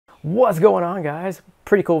What's going on, guys?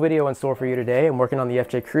 Pretty cool video in store for you today. I'm working on the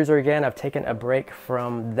FJ Cruiser again. I've taken a break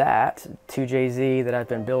from that 2JZ that I've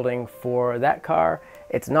been building for that car.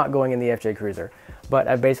 It's not going in the FJ Cruiser, but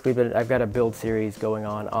I've got a build series going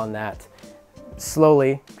on that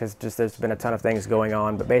slowly because there's been a ton of things going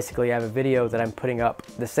on. But basically I have a video that I'm putting up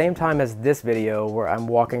the same time as this video where I'm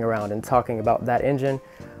walking around and talking about that engine.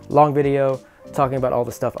 Long video talking about all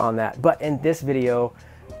the stuff on that. But in this video,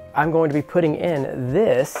 I'm going to be putting in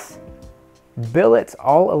this billet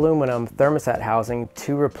all aluminum thermostat housing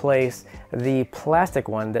to replace the plastic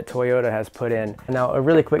one that Toyota has put in. Now, a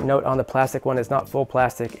really quick note on the plastic one, it's not full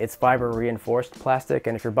plastic, it's fiber reinforced plastic.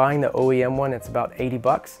 And if you're buying the OEM one, it's about 80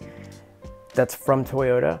 bucks. That's from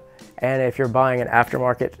Toyota. And if you're buying an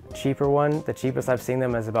aftermarket cheaper one, the cheapest I've seen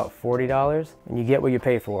them is about $40, and you get what you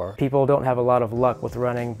pay for. People don't have a lot of luck with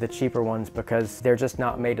running the cheaper ones because they're just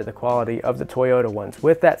not made to the quality of the Toyota ones.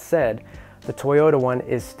 With that said, the Toyota one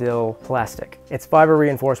is still plastic. It's fiber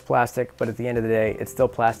reinforced plastic, but at the end of the day, it's still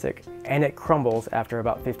plastic, and it crumbles after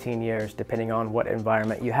about 15 years, depending on what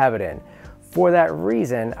environment you have it in. For that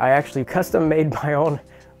reason, I actually custom made my own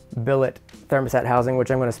billet thermostat housing,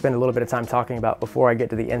 which I'm going to spend a little bit of time talking about before I get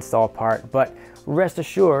to the install part. But rest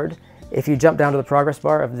assured, if you jump down to the progress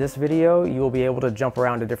bar of this video, you will be able to jump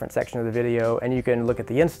around to different sections of the video, and you can look at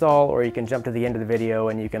the install, or you can jump to the end of the video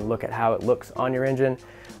and you can look at how it looks on your engine.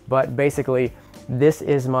 But basically, this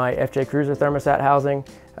is my FJ Cruiser thermostat housing.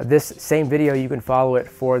 This same video, you can follow it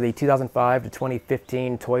for the 2005 to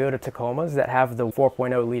 2015 Toyota Tacomas that have the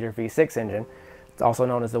 4.0 liter V6 engine. It's also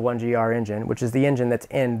known as the 1GR engine, which is the engine that's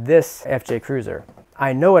in this FJ Cruiser.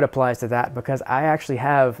 I know it applies to that because I actually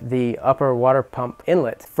have the upper water pump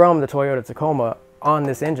inlet from the Toyota Tacoma on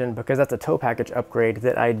this engine, because that's a tow package upgrade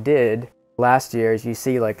that I did last year. As you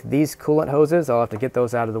see, like these coolant hoses, I'll have to get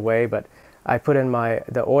those out of the way, but I put in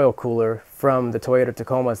the oil cooler from the Toyota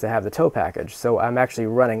Tacomas to have the tow package. So I'm actually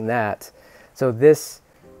running that. So this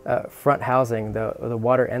front housing, the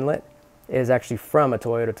water inlet, is actually from a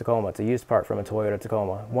Toyota Tacoma. It's a used part from a Toyota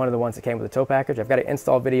Tacoma. One of the ones that came with the tow package. I've got an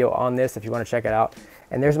install video on this if you want to check it out.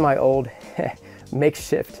 And there's my old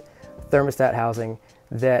makeshift thermostat housing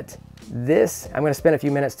that I'm going to spend a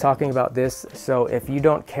few minutes talking about this. So if you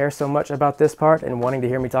don't care so much about this part and wanting to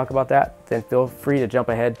hear me talk about that, then feel free to jump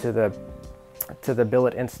ahead to the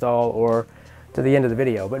billet install or to the end of the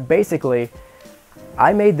video. But basically,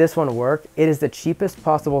 I made this one work. It is the cheapest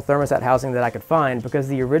possible thermostat housing that I could find, because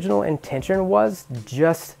the original intention was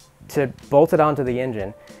just to bolt it onto the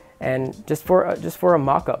engine and just for a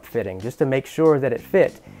mock-up fitting, just to make sure that it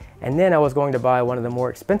fit. And then I was going to buy one of the more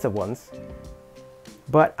expensive ones,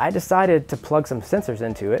 but I decided to plug some sensors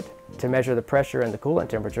into it to measure the pressure and the coolant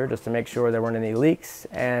temperature, just to make sure there weren't any leaks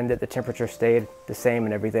and that the temperature stayed the same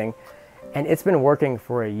and everything. And it's been working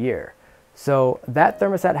for a year. So that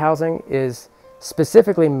thermostat housing is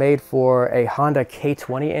specifically made for a Honda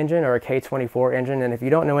K20 engine or a K24 engine. And if you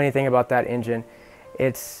don't know anything about that engine,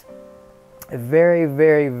 it's a very,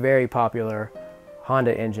 very, very popular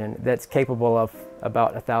Honda engine that's capable of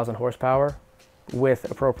about 1,000 horsepower with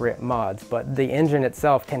appropriate mods. But the engine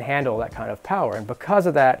itself can handle that kind of power. And because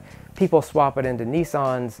of that, people swap it into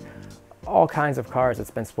Nissans, all kinds of cars it's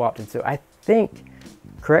been swapped into. I think,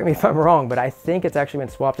 correct me if I'm wrong, but I think it's actually been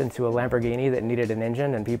swapped into a Lamborghini that needed an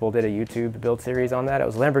engine, and people did a YouTube build series on that. It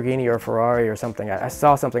was Lamborghini or Ferrari or something. I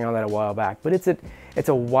saw something on that a while back, but it's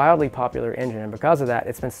a wildly popular engine, and because of that,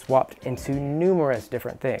 it's been swapped into numerous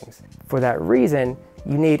different things. For that reason,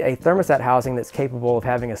 you need a thermostat housing that's capable of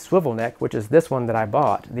having a swivel neck, which is this one that I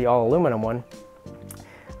bought, the all aluminum one.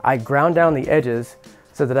 I ground down the edges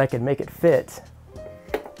so that I could make it fit.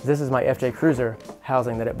 This is my FJ Cruiser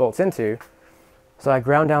housing that it bolts into. So I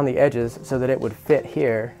ground down the edges so that it would fit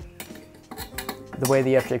here the way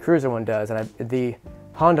the FJ Cruiser one does. And the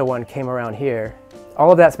Honda one came around here.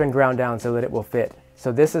 All of that's been ground down so that it will fit.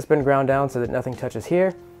 So this has been ground down so that nothing touches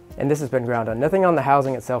here. And this has been ground down. Nothing on the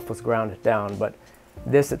housing itself was ground down, but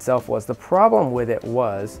this itself was. The problem with it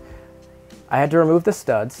was I had to remove the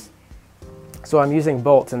studs. So I'm using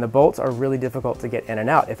bolts, and the bolts are really difficult to get in and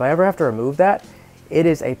out. If I ever have to remove that, it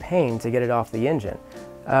is a pain to get it off the engine.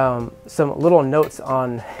 Some little notes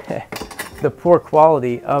on the poor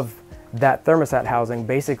quality of that thermostat housing.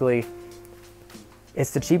 Basically,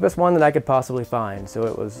 it's the cheapest one that I could possibly find. So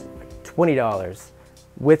it was $20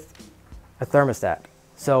 with a thermostat.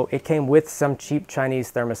 So it came with some cheap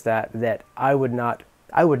Chinese thermostat that I would not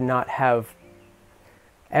have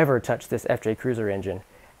ever touched this FJ Cruiser engine,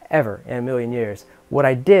 ever in a million years. What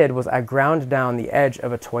I did was I ground down the edge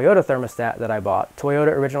of a Toyota thermostat that I bought, Toyota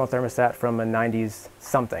original thermostat from a 90s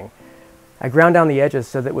something. I ground down the edges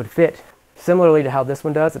so that it would fit similarly to how this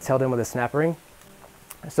one does. It's held in with a snap ring.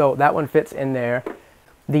 So that one fits in there.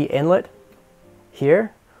 The inlet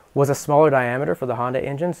here was a smaller diameter for the Honda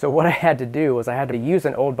engine. So what I had to do was I had to use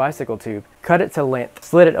an old bicycle tube, cut it to length,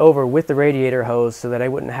 slid it over with the radiator hose so that I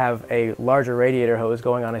wouldn't have a larger radiator hose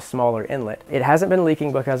going on a smaller inlet. It hasn't been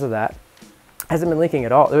leaking because of that. Hasn't been leaking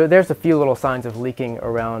at all. There's a few little signs of leaking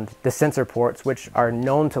around the sensor ports, which are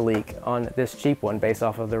known to leak on this cheap one based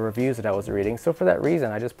off of the reviews that I was reading. So for that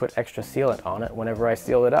reason, I just put extra sealant on it whenever I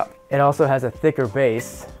seal it up. It also has a thicker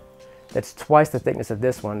base that's twice the thickness of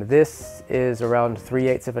this one. This is around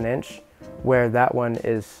 3/8 of an inch, where that one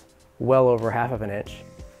is well over 1/2 of an inch.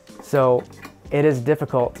 So it is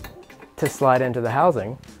difficult to slide into the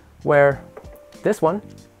housing, where this one,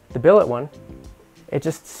 the billet one, it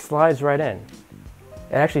just slides right in.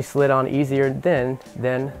 It actually slid on easier than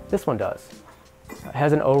this one does. It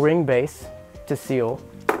has an O-ring base to seal,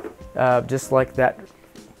 just like that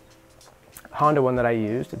Honda one that I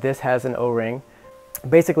used. This has an O-ring.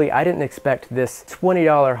 Basically, I didn't expect this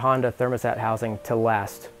 $20 Honda thermostat housing to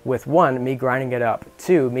last with one, me grinding it up,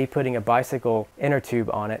 two, me putting a bicycle inner tube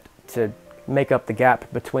on it to make up the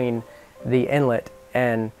gap between the inlet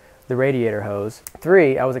and the radiator hose.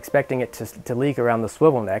 Three, I was expecting it to leak around the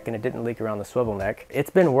swivel neck, and it didn't leak around the swivel neck. It's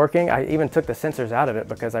been working. I even took the sensors out of it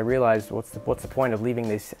because I realized what's the point of leaving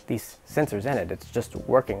these sensors in it? It's just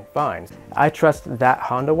working fine. I trust that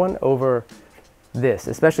Honda one over this,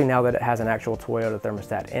 especially now that it has an actual Toyota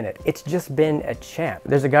thermostat in it. It's just been a champ.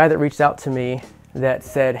 There's a guy that reached out to me that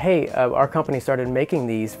said, hey, our company started making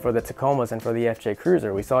these for the Tacomas and for the FJ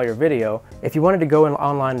Cruiser. We saw your video. If you wanted to go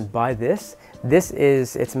online and buy this,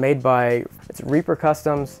 it's made by, it's Reaper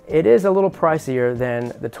Customs. It is a little pricier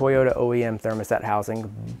than the Toyota OEM thermostat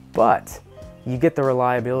housing, but you get the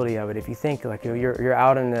reliability of it. If you think like you're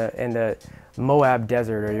out in the Moab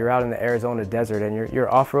desert, or you're out in the Arizona desert and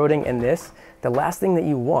you're off-roading in this, the last thing that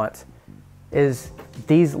you want is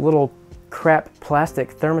these little crap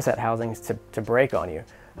plastic thermostat housings to break on you.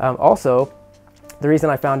 Also, the reason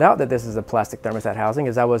I found out that this is a plastic thermostat housing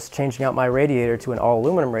is I was changing out my radiator to an all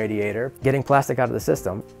aluminum radiator, getting plastic out of the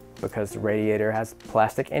system because the radiator has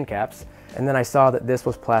plastic end caps. And then I saw that this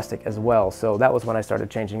was plastic as well. So that was when I started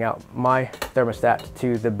changing out my thermostat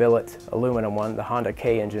to the billet aluminum one, the Honda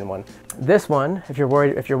K engine one. This one, if you're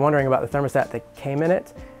wondering about the thermostat that came in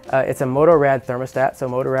it, it's a Motorrad thermostat. So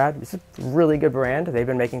Motorrad is a really good brand. They've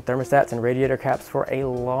been making thermostats and radiator caps for a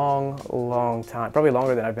long time, probably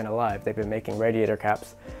longer than I've been alive. They've been making radiator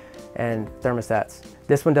caps and thermostats.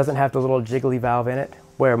 This one doesn't have the little jiggly valve in it,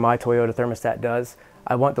 where my Toyota thermostat does.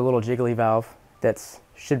 I want the little jiggly valve that's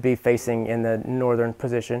should be facing in the northern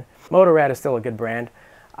position. Motorrad is still a good brand.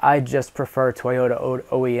 I just prefer Toyota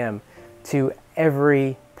OEM to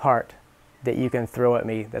every part that you can throw at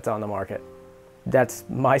me that's on the market. That's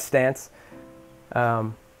my stance.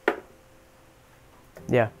 Yeah,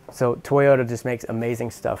 so Toyota just makes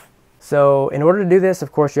amazing stuff. So in order to do this,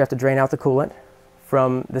 of course, you have to drain out the coolant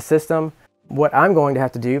from the system. What I'm going to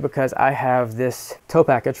have to do, because I have this tow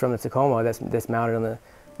package from the Tacoma that's mounted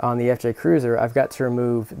on the FJ Cruiser, I've got to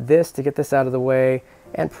remove this to get this out of the way,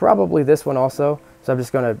 and probably this one also. So I'm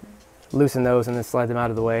just going to loosen those and then slide them out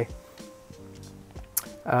of the way.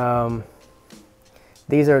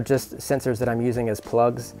 These are just sensors that I'm using as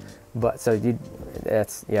plugs, but so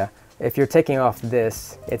yeah. If you're taking off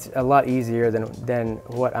this, it's a lot easier than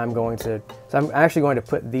what I'm going to. So I'm actually going to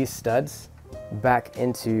put these studs back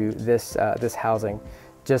into this this housing,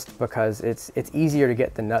 just because it's easier to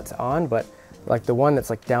get the nuts on. But like the one that's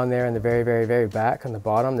like down there in the very back on the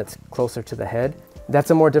bottom, that's closer to the head,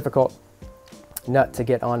 that's a more difficult nut to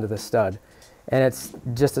get onto the stud, and it's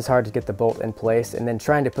just as hard to get the bolt in place. And then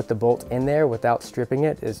trying to put the bolt in there without stripping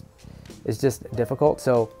it is just difficult.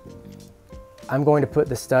 So I'm going to put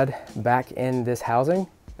the stud back in this housing,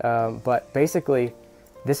 but basically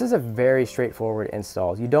this is a very straightforward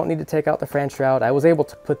install. You don't need to take out the fan shroud. I was able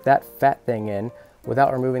to put that fat thing in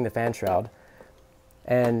without removing the fan shroud,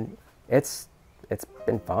 and it's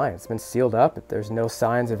been fine. It's been sealed up. There's no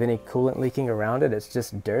signs of any coolant leaking around it. It's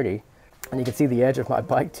just dirty. And you can see the edge of my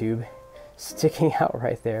bike tube sticking out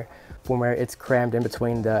right there from where it's crammed in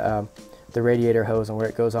between the radiator hose and where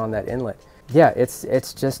it goes on that inlet. Yeah, it's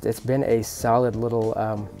been a solid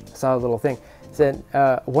little thing. So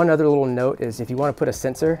one other little note is if you want to put a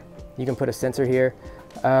sensor, you can put a sensor here.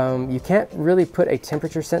 You can't really put a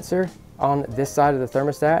temperature sensor on this side of the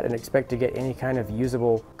thermostat and expect to get any kind of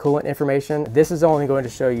usable coolant information. This is only going to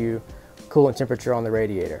show you coolant temperature on the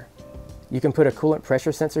radiator. You can put a coolant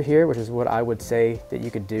pressure sensor here, which is what I would say that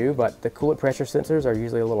you could do, but the coolant pressure sensors are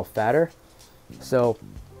usually a little fatter, so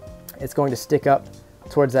it's going to stick up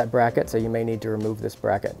towards that bracket, so you may need to remove this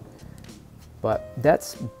bracket. But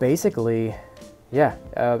that's basically yeah,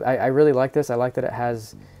 I really like this. I like that it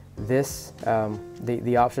has this,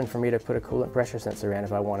 the option for me to put a coolant pressure sensor in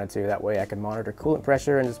if I wanted to. That way I can monitor coolant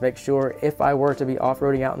pressure and just make sure if I were to be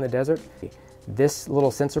off-roading out in the desert, this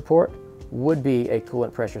little sensor port would be a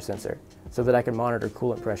coolant pressure sensor so that I can monitor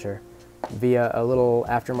coolant pressure via a little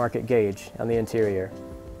aftermarket gauge on the interior.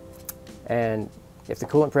 And if the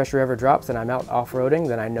coolant pressure ever drops and I'm out off-roading,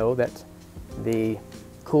 then I know that the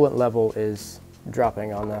coolant level is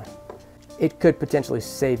dropping on the... It could potentially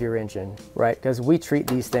save your engine, right? Because we treat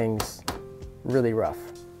these things really rough.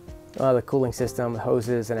 The cooling system,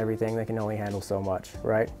 hoses and everything, they can only handle so much,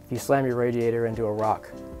 right? If you slam your radiator into a rock,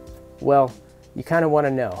 well, you kind of want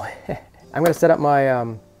to know. I'm going to set up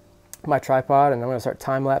my, my tripod and I'm going to start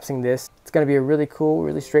time-lapsing this. It's going to be a really cool,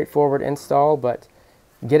 really straightforward install, but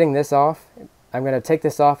getting this off, I'm going to take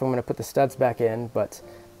this off, I'm going to put the studs back in, but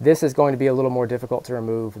this is going to be a little more difficult to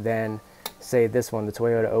remove than, say, this one, the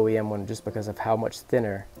Toyota OEM one, just because of how much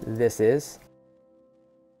thinner this is.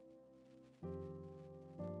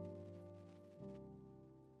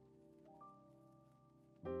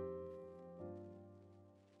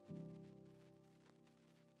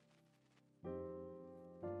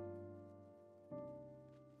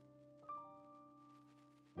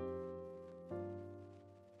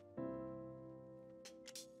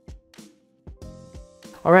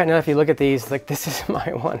 All right, now if you look at these, like this is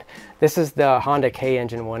my one. This is the Honda K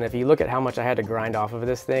engine one. If you look at how much I had to grind off of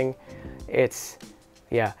this thing, it's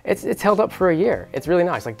held up for a year. It's really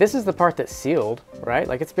nice. Like this is the part that's sealed, right?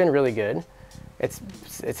 Like it's been really good.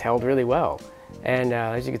 It's held really well. And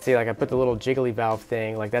as you can see, like I put the little jiggly valve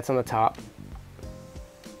thing, like that's on the top.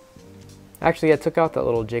 Actually, I took out that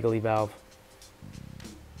little jiggly valve.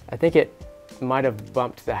 I think it might have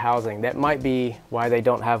bumped the housing. That might be why they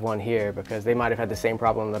don't have one here, because they might have had the same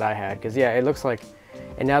problem that I had. Because yeah, it looks like,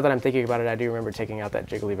 and now that I'm thinking about it, I do remember taking out that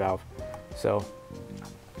jiggly valve. So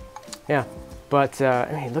yeah, but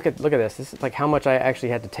I mean, look at this. This is like how much I actually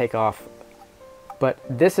had to take off. But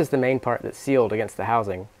this is the main part that's sealed against the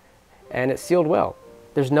housing, and it's sealed well.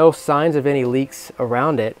 There's no signs of any leaks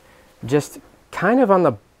around it, just kind of on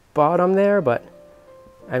the bottom there, but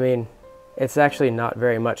I mean, it's actually not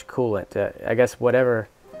very much coolant. I guess whatever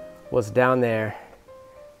was down there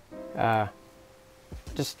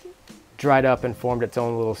just dried up and formed its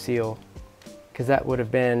own little seal, because that would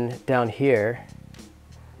have been down here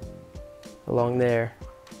along there.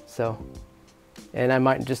 So, and I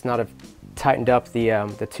might just not have tightened up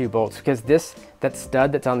the two bolts, because that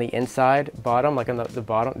stud that's on the inside bottom, like on the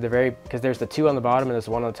bottom, because there's the two on the bottom and there's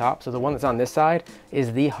one on the top, so the one that's on this side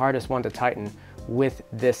is the hardest one to tighten with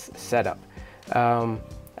this setup.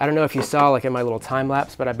 I don't know if you saw like in my little time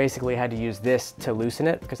lapse, but I basically had to use this to loosen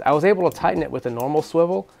it, because I was able to tighten it with a normal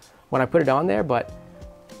swivel when I put it on there, but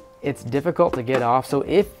it's difficult to get off. So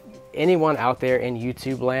if anyone out there in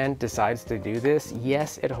YouTube land decides to do this,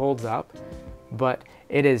 yes, it holds up, but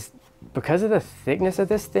it is, because of the thickness of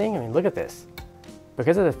this thing, I mean, look at this.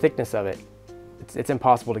 Because of the thickness of it, it's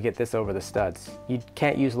impossible to get this over the studs. You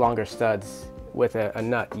can't use longer studs with a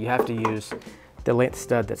nut. You have to use the length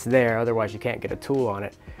stud that's there, otherwise you can't get a tool on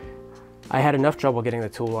it. I had enough trouble getting the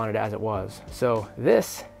tool on it as it was. So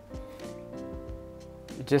this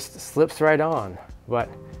just slips right on. But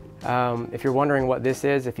if you're wondering what this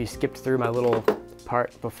is, if you skipped through my little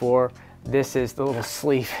part before, this is the little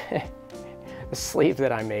sleeve, the sleeve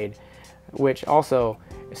that I made, which also,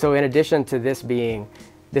 so in addition to this being,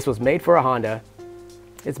 this was made for a Honda,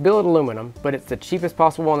 it's billet aluminum, but it's the cheapest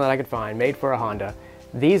possible one that I could find, made for a Honda.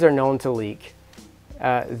 These are known to leak.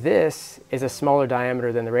 This is a smaller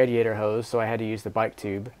diameter than the radiator hose, so I had to use the bike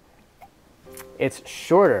tube. It's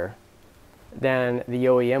shorter than the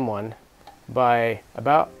OEM one by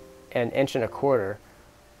about 1.25 inches.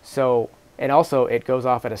 So, and also it goes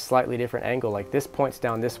off at a slightly different angle. Like this points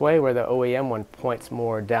down this way, where the OEM one points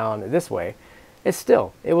more down this way.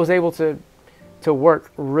 It was able to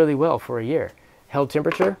work really well for a year. Held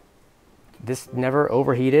temperature. This never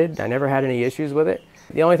overheated. I never had any issues with it.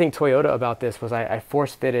 The only thing Toyota about this was I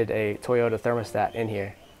force fitted a Toyota thermostat in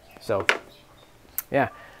here. So yeah,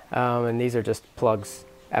 and these are just plugs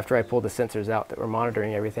after I pulled the sensors out that were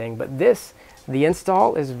monitoring everything. But the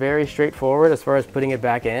install is very straightforward as far as putting it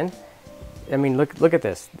back in. I mean, look at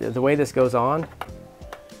this, the way this goes on.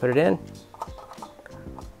 Put it in,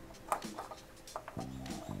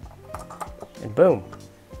 and boom,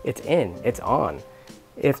 it's in, it's on.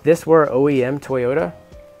 If this were OEM Toyota,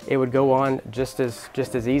 it would go on just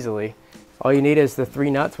as easily. All you need is the 3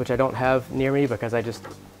 nuts, which I don't have near me because I just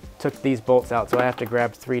took these bolts out, so I have to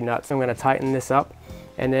grab 3 nuts. I'm gonna tighten this up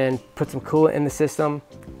and then put some coolant in the system.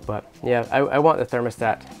 But yeah, I want the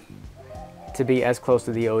thermostat to be as close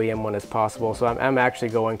to the OEM one as possible. So I'm actually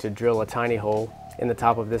going to drill a tiny hole in the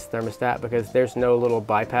top of this thermostat because there's no little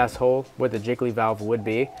bypass hole where the jiggly valve would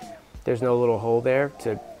be. There's no little hole there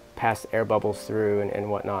to pass air bubbles through and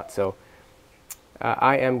whatnot. So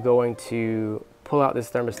I am going to pull out this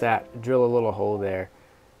thermostat, drill a little hole there.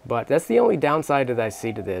 But that's the only downside that I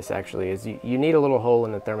see to this, actually, is you need a little hole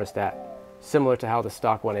in the thermostat, similar to how the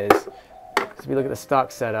stock one is. So if you look at the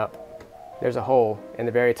stock setup, there's a hole in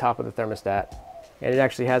the very top of the thermostat, and it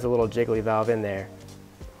actually has a little jiggly valve in there.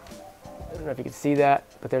 I don't know if you can see that,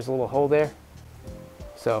 but there's a little hole there.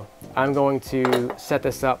 So I'm going to set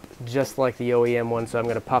this up just like the OEM one. So I'm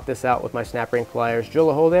going to pop this out with my snap ring pliers, drill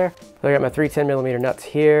a hole there. So I got my 3 10mm nuts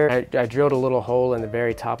here. I drilled a little hole in the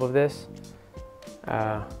very top of this.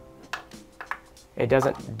 It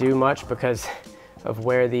doesn't do much because of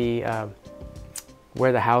where the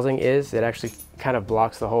housing is. It actually kind of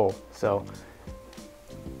blocks the hole. So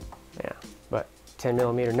yeah, but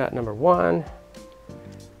 10mm nut number 1,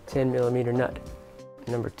 10mm nut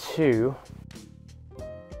number 2.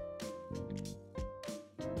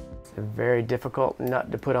 It's a very difficult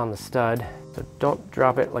nut to put on the stud, so don't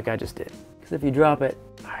drop it like I just did. Because if you drop it,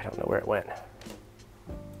 I don't know where it went.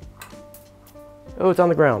 Oh, it's on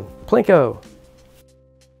the ground. Plinko!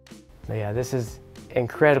 But yeah, this is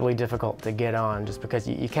incredibly difficult to get on just because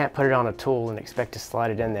you can't put it on a tool and expect to slide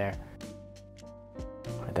it in there.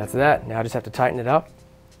 But that's that. Now I just have to tighten it up,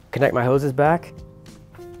 connect my hoses back.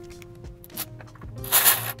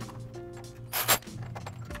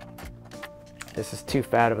 This is too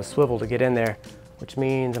fat of a swivel to get in there, which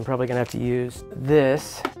means I'm probably gonna have to use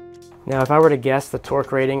this. Now, if I were to guess the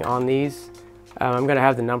torque rating on these, I'm gonna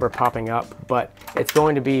have the number popping up, but it's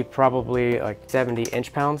going to be probably like 70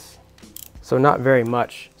 inch-pounds. So not very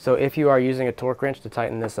much. So if you are using a torque wrench to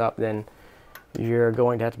tighten this up, then you're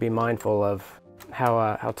going to have to be mindful of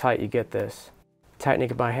how tight you get this. Tightening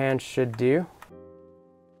it by hand should do.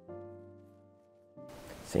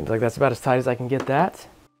 Seems like that's about as tight as I can get that.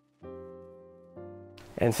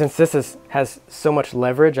 And since this has so much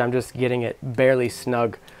leverage, I'm just getting it barely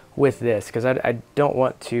snug with this because I don't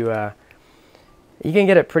want to, you can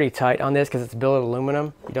get it pretty tight on this because it's billet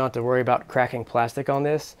aluminum. You don't have to worry about cracking plastic on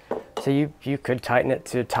this. So you could tighten it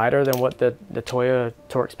to tighter than what the Toyota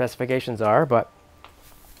torque specifications are, but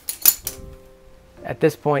at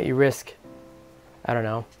this point you risk, I don't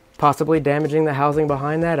know, possibly damaging the housing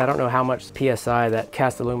behind that. I don't know how much PSI that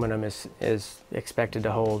cast aluminum is expected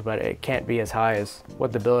to hold, but it can't be as high as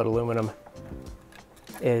what the billet aluminum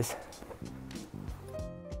is.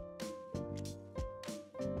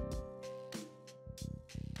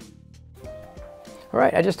 All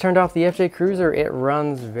right, I just turned off the FJ Cruiser. It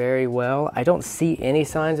runs very well. I don't see any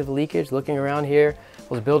signs of leakage. Looking around here, I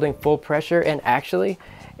was building full pressure, and actually,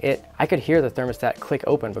 I could hear the thermostat click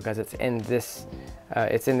open because it's in this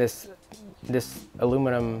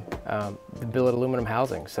aluminum, the billet aluminum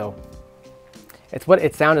housing. So it's what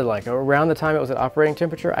it sounded like. Around the time it was at operating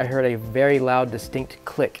temperature, I heard a very loud, distinct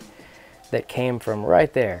click that came from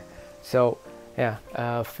right there. So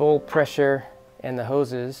yeah, full pressure in the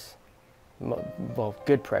hoses. Well,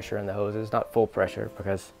 good pressure in the hoses, not full pressure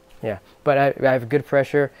because, yeah. But I have good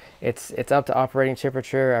pressure. It's up to operating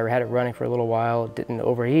temperature. I had it running for a little while. It didn't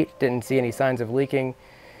overheat. Didn't see any signs of leaking.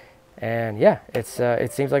 And yeah, it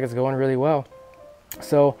seems like it's going really well.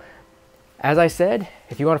 So, as I said,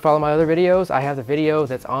 if you want to follow my other videos, I have the video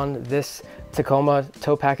that's on this Tacoma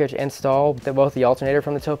tow package install, both the alternator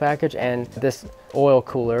from the tow package and this oil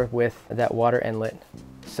cooler with that water inlet.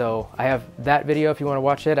 So I have that video if you want to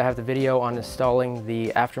watch it. I have the video on installing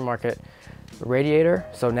the aftermarket radiator.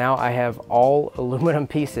 So now I have all aluminum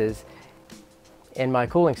pieces in my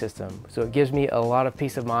cooling system. So it gives me a lot of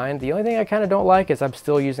peace of mind. The only thing I kind of don't like is I'm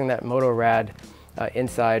still using that Motorad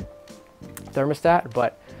inside thermostat,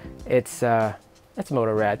 but it's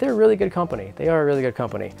Motorad. They're a really good company. They are a really good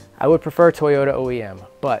company. I would prefer Toyota OEM,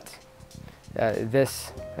 but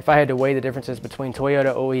if I had to weigh the differences between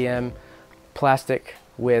Toyota OEM plastic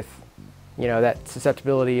with, you know, that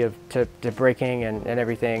susceptibility to breaking and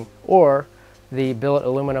everything, or the billet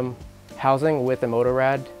aluminum housing with the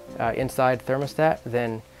Motorad inside thermostat,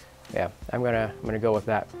 then yeah, I'm gonna go with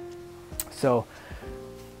that. So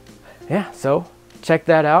yeah, so check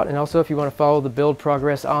that out. And also, if you want to follow the build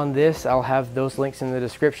progress on this, I'll have those links in the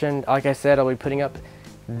description. Like I said, I'll be putting up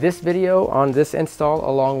this video on this install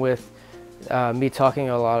along with me talking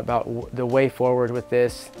a lot about the way forward with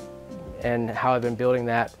this and how I've been building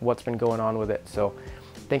that, what's been going on with it. So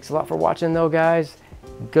thanks a lot for watching though, guys.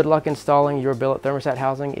 Good luck installing your billet thermostat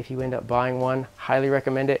housing if you end up buying one. Highly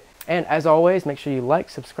recommend it. And as always, make sure you like,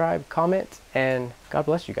 subscribe, comment, and God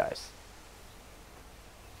bless you guys.